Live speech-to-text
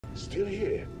Still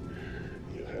here.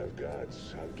 You have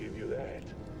guts, I'll give you that.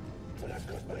 But I've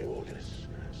got my orders,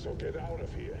 so get out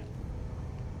of here.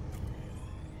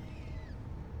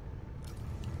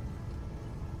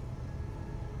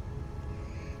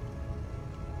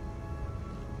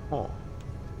 Oh.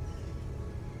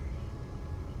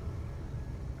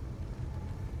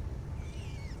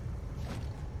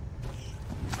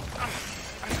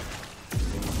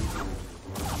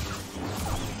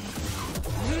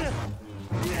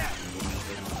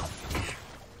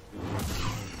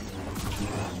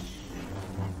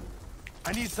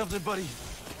 I need something, buddy.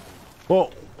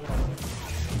 Whoa.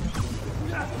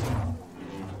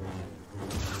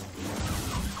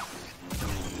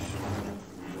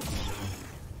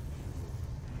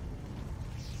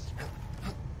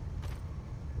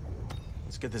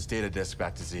 Let's get this data disk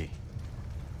back to Z.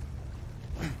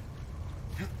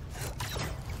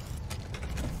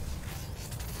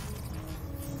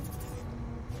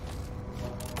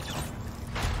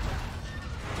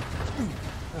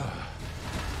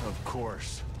 Of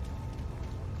course.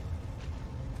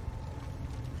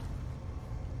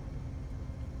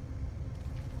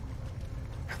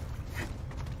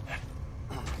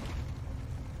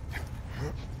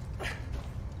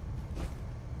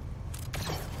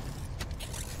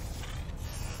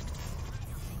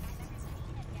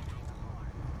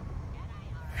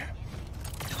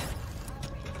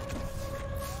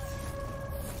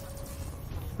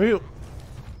 Ew.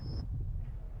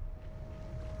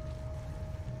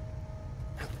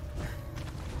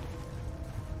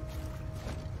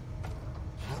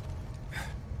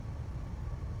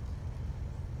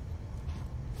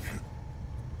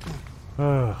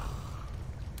 Ugh.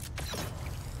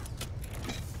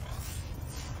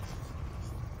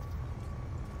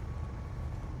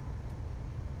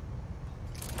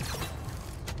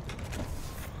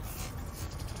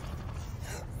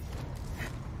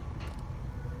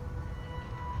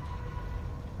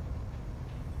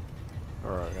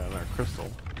 Alright, got another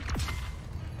crystal.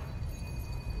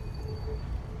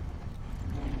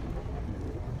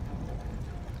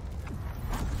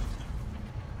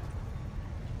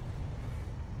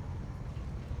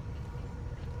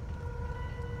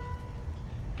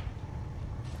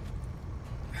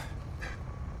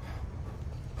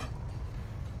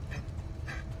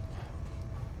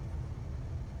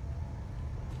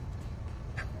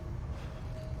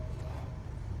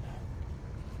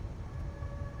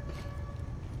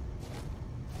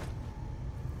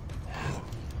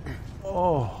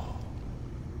 Oh.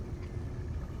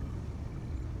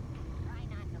 Try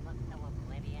not to look so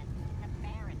oblivious. It's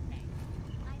embarrassing.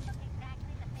 I look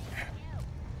exactly the same as you.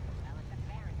 Well, it's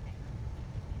embarrassing.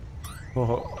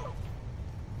 Oh.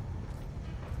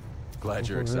 Glad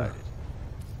you're excited.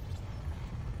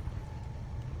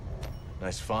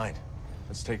 Nice find.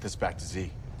 Let's take this back to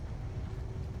Z.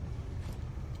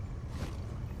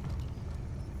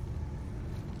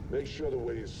 Make sure the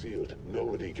way is sealed.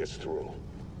 Nobody gets through.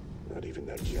 Not even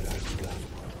that Jedi scum.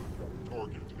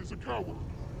 Target is a coward.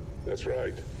 That's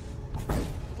right.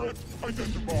 Threat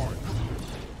identified.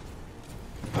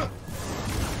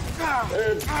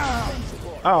 And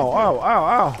Ow, ow, ow,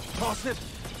 ow. Toss it.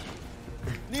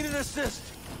 Need an assist.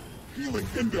 Healing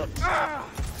index.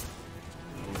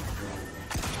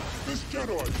 This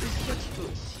Jedi is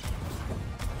dexterous.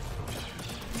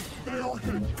 They are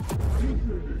hit.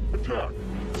 Attack.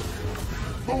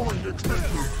 Lowering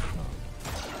extension.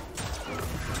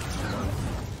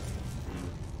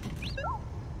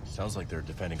 Sounds like they're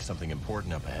defending something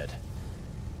important up ahead.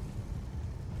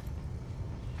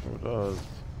 It does.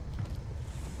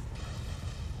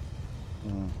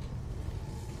 Hmm.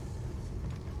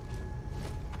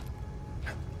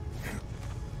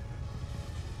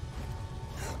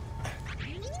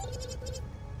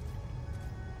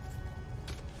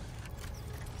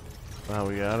 Now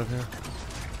we get out of here.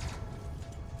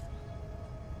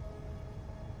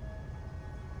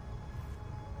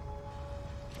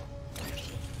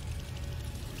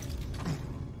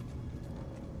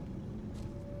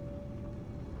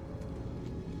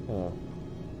 Oh.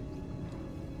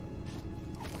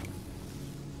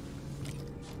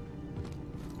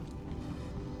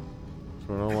 So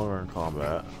we're no longer in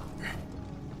combat.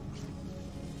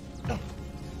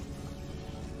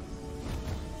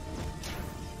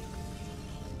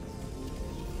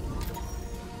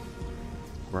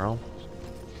 Bro.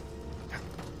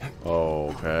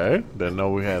 Okay. Didn't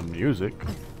know we had music.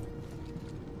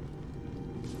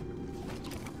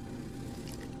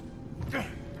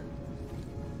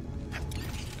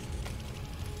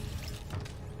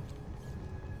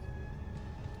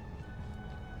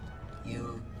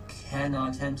 You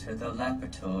cannot enter the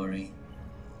laboratory.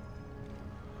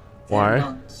 Why? They're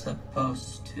not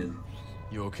supposed to.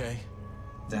 You okay?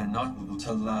 They're not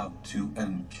allowed to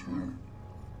enter.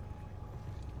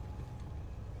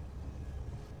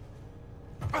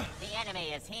 The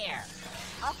enemy is here.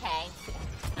 Okay.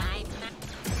 I'm not...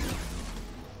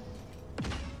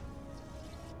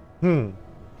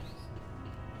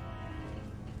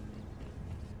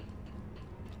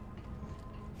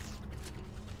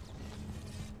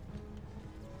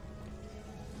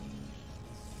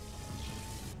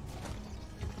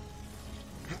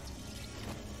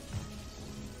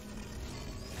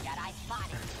 Jedi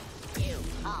spotted. You,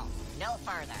 halt. No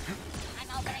further. I'm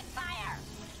opening fire.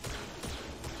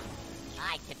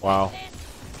 I can Wow. do this.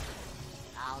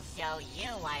 I'll show you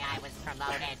why I was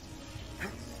promoted.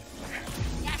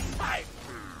 Yes, fight.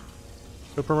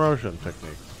 Good promotion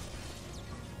technique.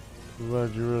 I'm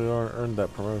glad you really earned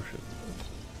that promotion.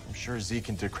 I'm sure Z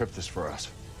can decrypt this for us.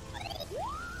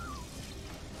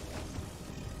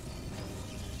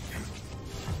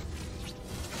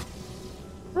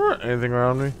 Alright, anything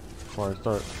around me before I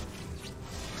start?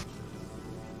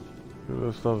 Get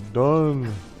this stuff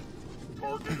done.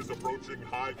 Target is approaching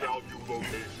high-value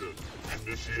location.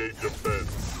 Initiate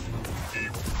defense.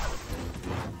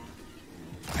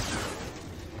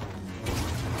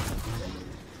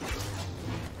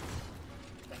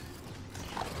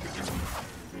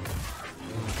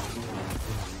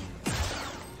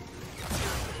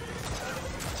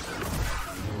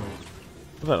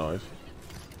 What's that noise?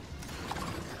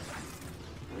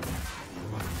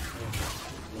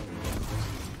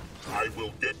 I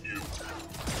will get you.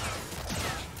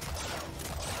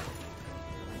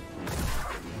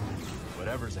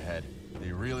 Whatever's ahead,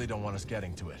 they really don't want us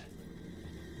getting to it.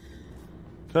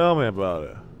 Tell me about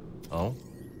it. Oh?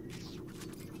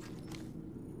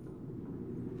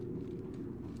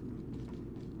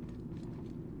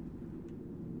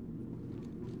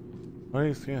 What do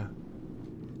you see?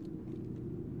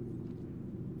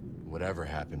 Whatever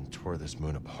happened tore this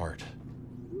moon apart.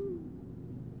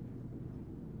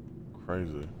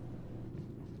 Crazy.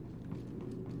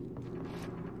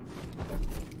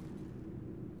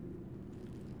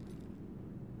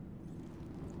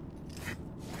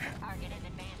 Target is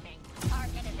advancing.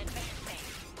 Target is advancing.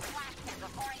 Blast him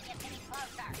before he gets any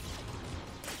closer.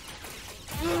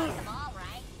 You can't hit them all,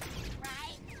 right?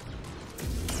 Right?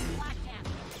 Watch him.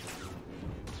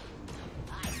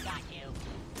 I got you.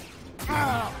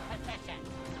 Position.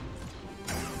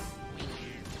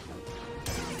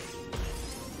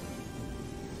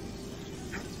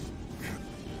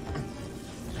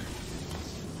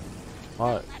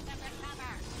 What? Let them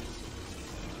recover.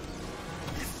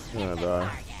 I'm gonna die.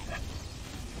 Target.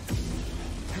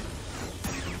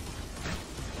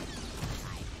 I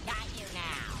got you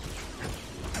now.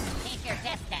 Keep your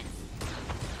distance.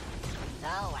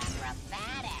 So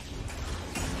acrobatic.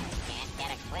 Can't get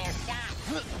a clear shot.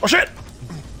 Oh shit!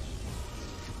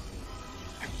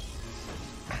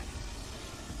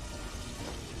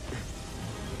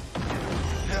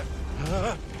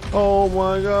 Oh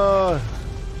my god!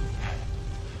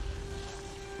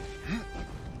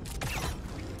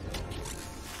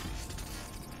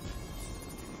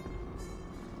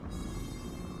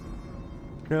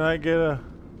 Can I get a...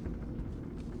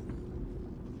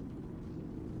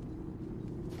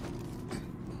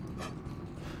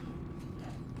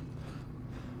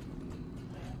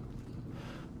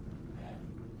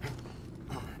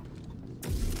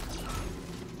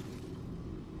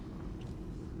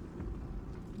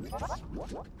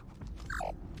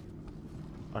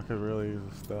 I could really use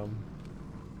a stem.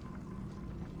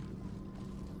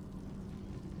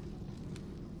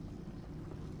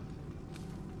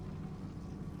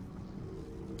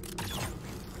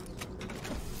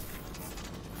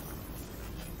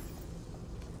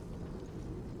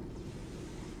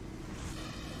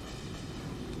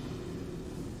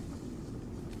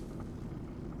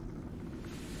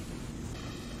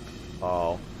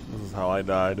 Oh, this is how I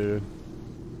die, dude.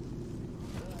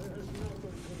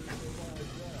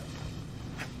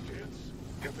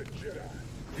 Get the Jedi.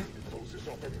 Close this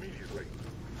off immediately.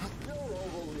 You're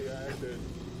overreacting.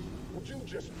 Would you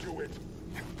just do it?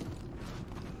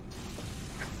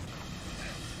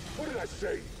 What did I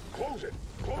say? Close it.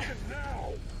 Close it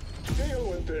now. Deal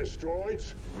with this,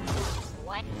 droids.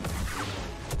 What?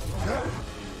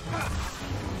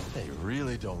 They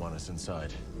really don't want us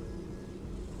inside.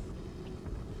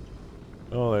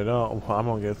 No, they don't. I'm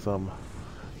gonna get some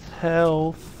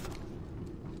health.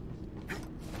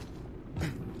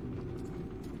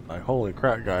 Like, holy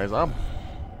crap, guys. I'm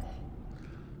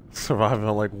surviving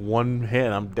on like one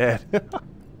hit. I'm dead.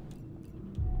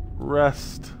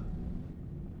 Rest.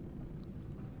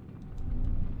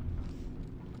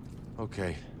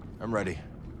 Okay, I'm ready.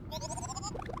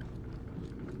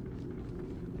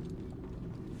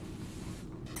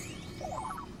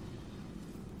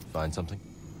 Find something?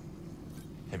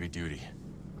 Heavy duty.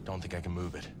 Don't think I can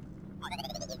move it.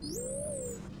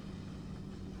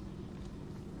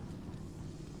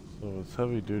 So it's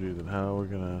heavy duty, then how are we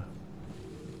gonna...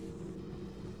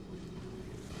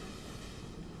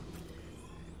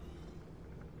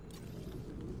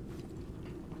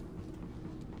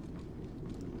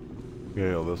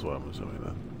 Yeah, go this way, I'm assuming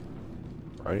then.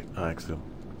 Right? I think so.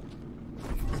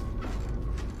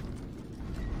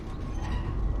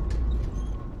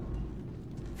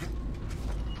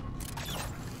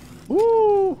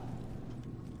 Woo!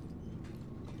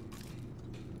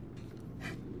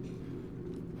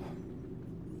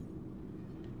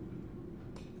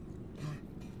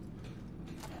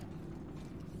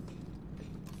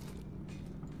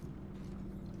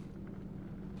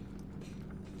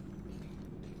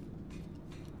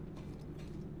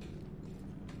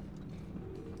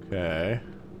 Okay.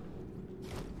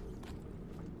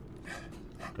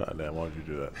 Goddamn, why did you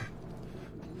do that?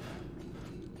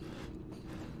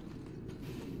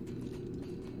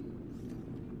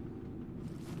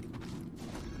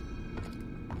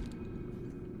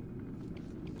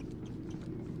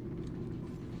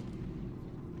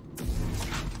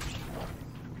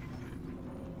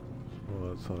 So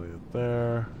that's how they get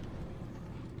there.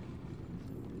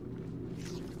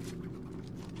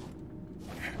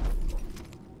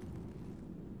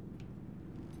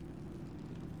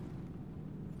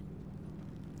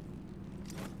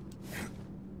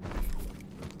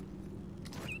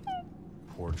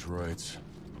 Poor droids.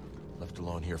 Left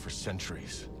alone here for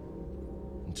centuries.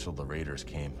 Until the raiders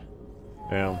came.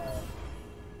 Damn.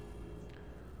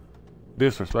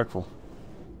 Disrespectful.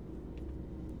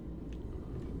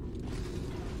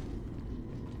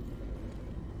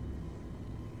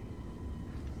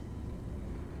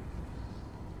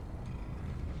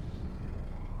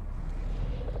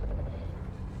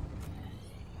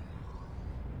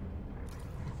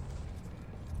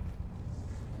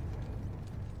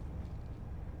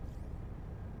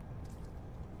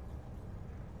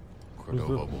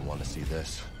 Cordova will want to see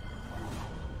this.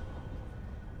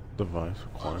 Device I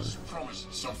required. was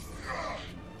promised something.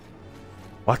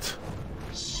 What?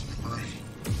 Slippery.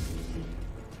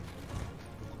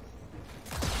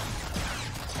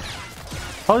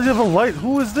 How does he have a light?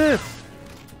 Who is this?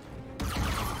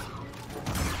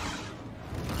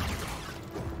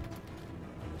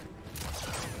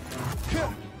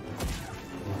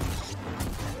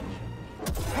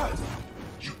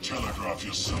 You telegraph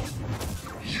yourself.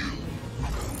 You.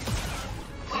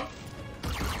 Huh.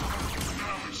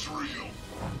 Now it's real.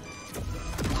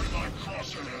 Bring my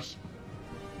crosshairs.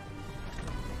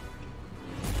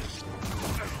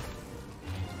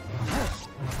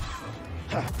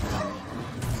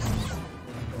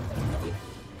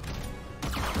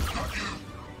 Not you.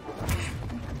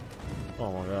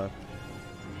 Oh my god.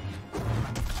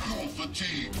 You're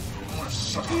fatigued. Or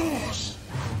suckers.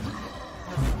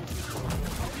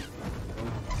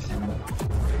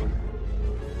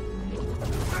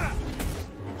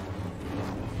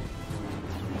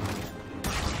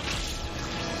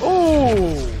 Oh!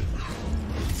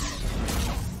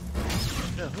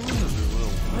 Yeah, who is this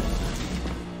little?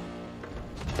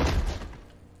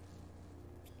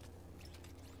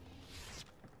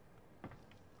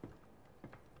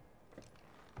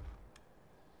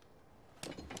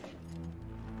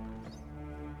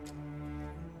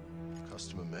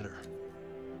 Custom emitter.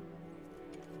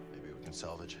 Maybe we can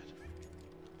salvage it.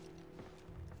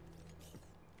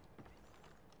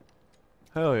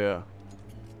 Hell yeah.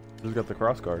 Just got the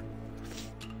cross guard.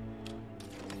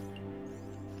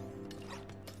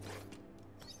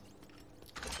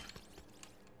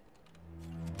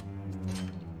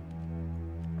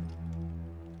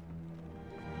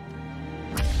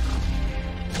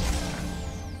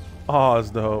 Oh, it's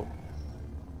dope.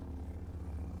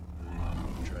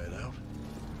 Try it out.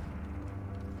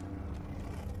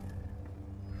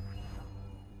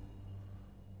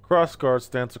 Cross guard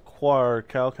stance acquired.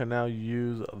 Cal can now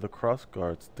use the cross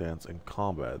guard stance in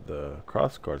combat. The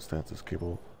cross guard stance is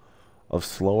capable of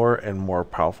slower and more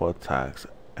powerful attacks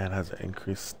and has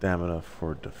increased stamina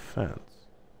for defense.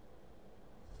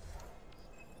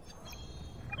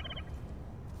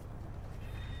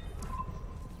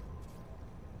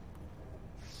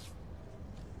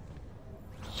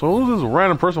 So who's this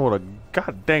random person with a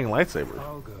god dang lightsaber?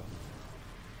 I'll go.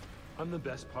 I'm the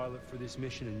best pilot for this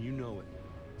mission, and you know it.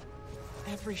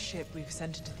 Every ship we've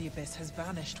sent into the Abyss has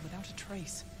vanished without a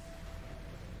trace.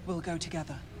 We'll go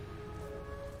together.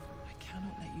 I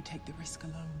cannot let you take the risk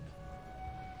alone.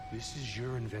 This is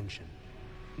your invention.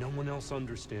 No one else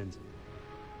understands it.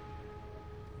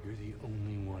 You're the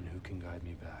only one who can guide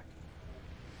me back.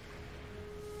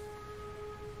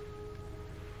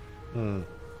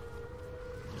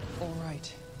 All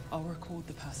right. I'll record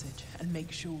the passage and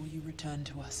make sure you return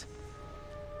to us.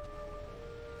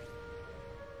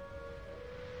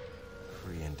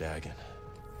 Free and Dagon.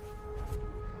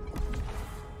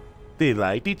 They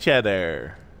liked each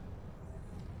other.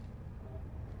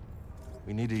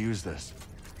 We need to use this.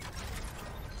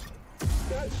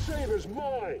 That saber's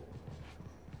mine!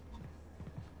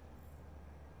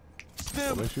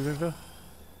 What makes you think that?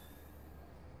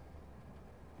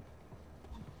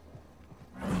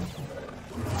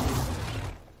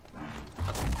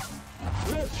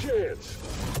 No chance!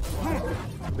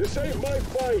 This ain't my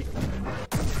fight!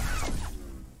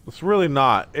 It's really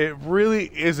not. It really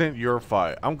isn't your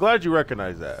fight. I'm glad you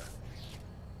recognize that.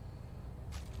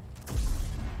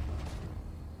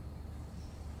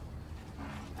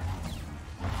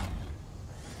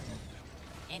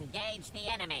 Engage the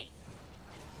enemy.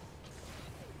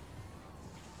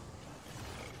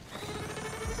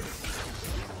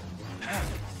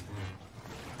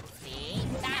 See?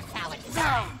 That's how it's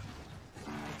done.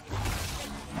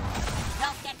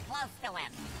 Don't get close to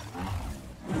him.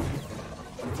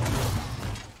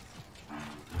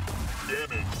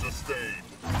 Damage sustained.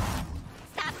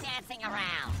 Stop dancing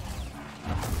around.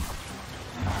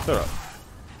 Shut up.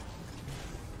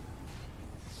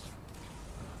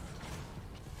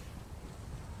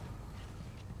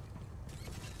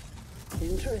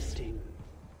 Interesting.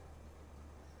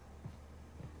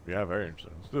 Yeah, very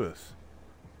interesting. Let's do this.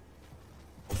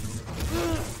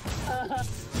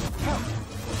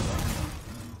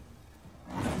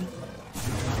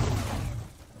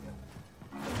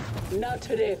 Not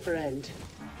today, friend.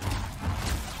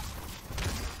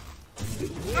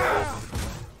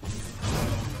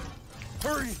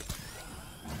 Hurry!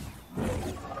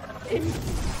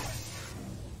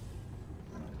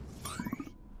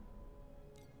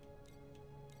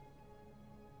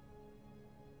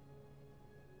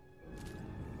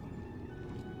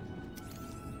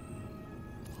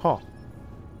 Huh.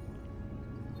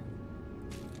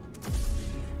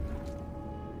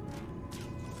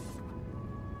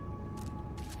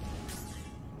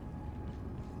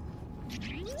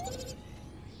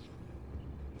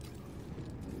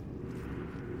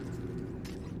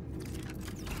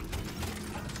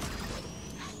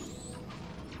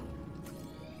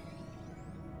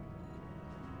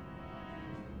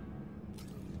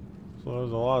 So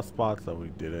there's a lot of spots that we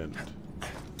didn't.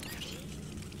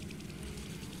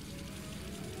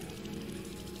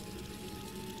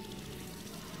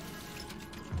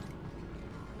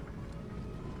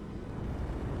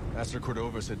 Master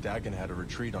Cordova said Dagon had a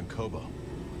retreat on Kobo.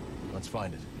 Let's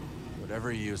find it. Whatever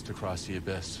he used to cross the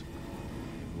abyss,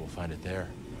 we'll find it there.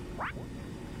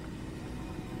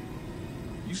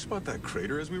 You spot that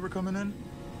crater as we were coming in?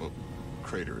 Well,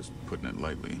 crater is putting it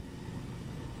lightly.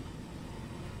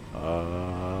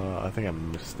 I think I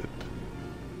missed it.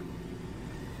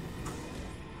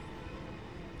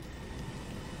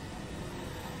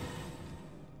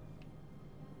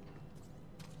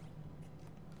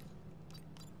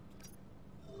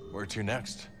 Where to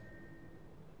next?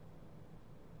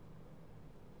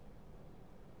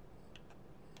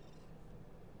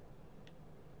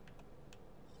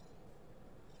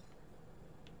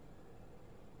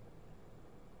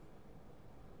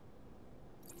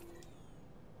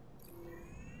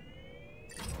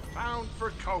 Bound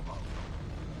for Kobo.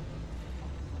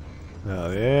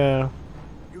 Hell yeah.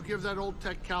 You give that old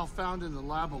tech Cal found in the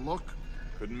lab a look?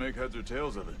 Couldn't make heads or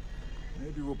tails of it.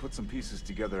 Maybe we'll put some pieces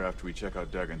together after we check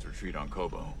out Dagon's retreat on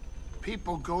Kobo.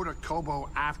 People go to Kobo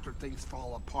after things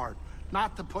fall apart,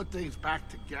 not to put things back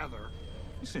together.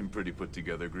 You seem pretty put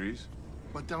together, Grease.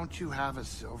 But don't you have a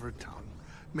silver tongue?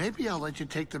 Maybe I'll let you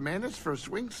take the Manus for a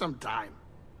swing sometime.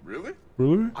 Really?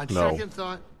 Really? On No. second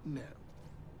thought, no.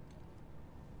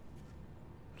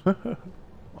 Oh,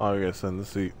 I gotta send the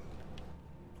seat.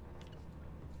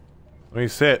 Let me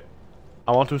sit.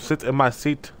 I want to sit in my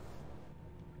seat.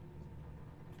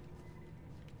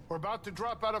 We're about to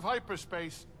drop out of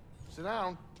hyperspace. Sit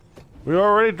down. We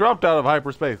already dropped out of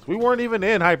hyperspace. We weren't even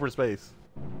in hyperspace.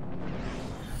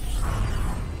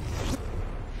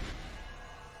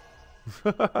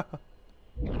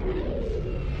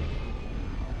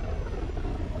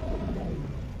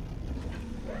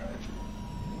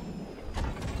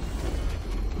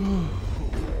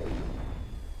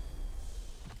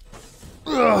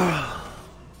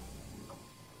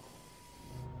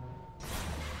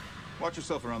 Watch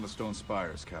yourself around the stone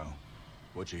spires, Cal.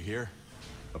 What you hear?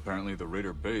 Apparently the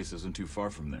Raider base isn't too far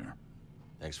from there.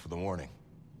 Thanks for the warning.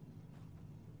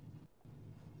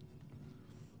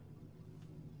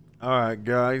 Alright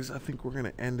guys, I think we're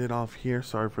gonna end it off here.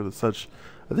 Sorry for the such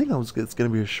it's gonna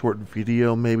be a short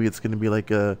video. Maybe it's gonna be like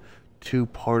a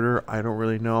two-parter. I don't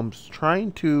really know. I'm just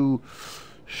trying to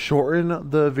shorten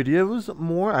the videos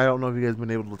more. I don't know if you guys have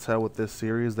been able to tell with this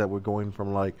series that we're going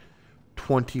from like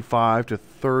 25 to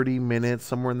 30 minutes,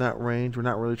 somewhere in that range. We're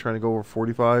not really trying to go over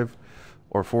 45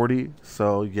 or 40.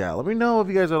 So yeah, let me know if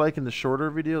you guys are liking the shorter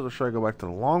videos, or should I go back to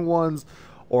the long ones,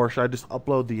 or should I just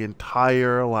upload the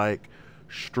entire like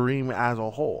stream as a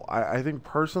whole? I think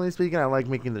personally speaking, I like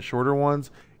making the shorter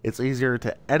ones. It's easier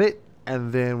to edit,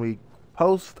 and then we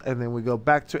post, and then we go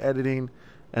back to editing,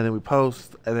 and then we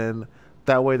post, and then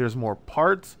that way there's more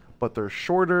parts, but they're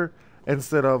shorter,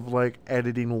 instead of like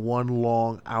editing one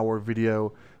long hour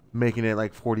video, making it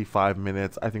like 45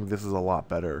 minutes. I think this is a lot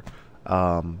better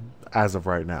as of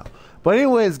right now. But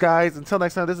anyways, guys, until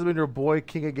next time, this has been your boy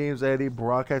King of Games Eddie,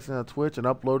 broadcasting on Twitch and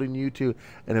uploading YouTube.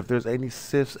 And if there's any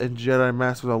Siths and Jedi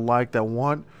Masters alike that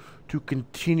want to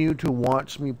continue to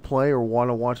watch me play or want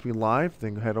to watch me live,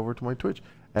 then head over to my Twitch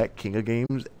at King of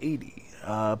Games 80.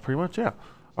 Pretty much, yeah.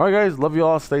 Alright guys, love you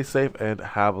all, stay safe, and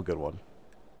have a good one.